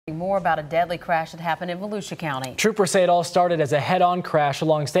More about a deadly crash that happened in Volusia County. Troopers say it all started as a head-on crash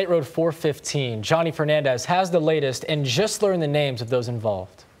along State Road 415. Johnny Fernandez has the latest and just learned the names of those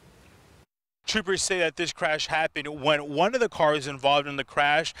involved. Troopers say that this crash happened when one of the cars involved in the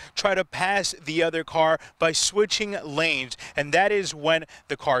crash tried to pass the other car by switching lanes, and that is when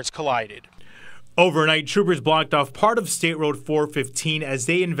the cars collided. Overnight, troopers blocked off part of State Road 415 as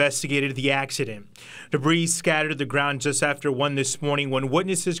they investigated the accident. Debris scattered the ground just after 1 this morning when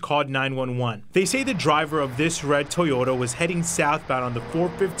witnesses called 911. They say the driver of this red Toyota was heading southbound on the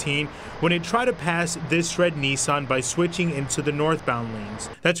 415 when it tried to pass this red Nissan by switching into the northbound lanes.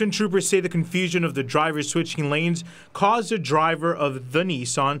 That's when troopers say the confusion of the driver switching lanes caused the driver of the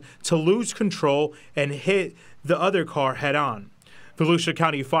Nissan to lose control and hit the other car head-on. Volusia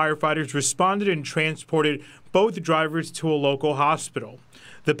County firefighters responded and transported both drivers to a local hospital.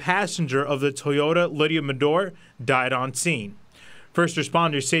 The passenger of the Toyota, Lydia Medor, died on scene. First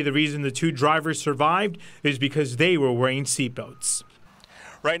responders say the reason the two drivers survived is because they were wearing seatbelts.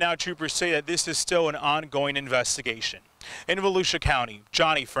 Right now, troopers say that this is still an ongoing investigation. In Volusia County,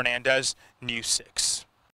 Johnny Fernandez, News 6.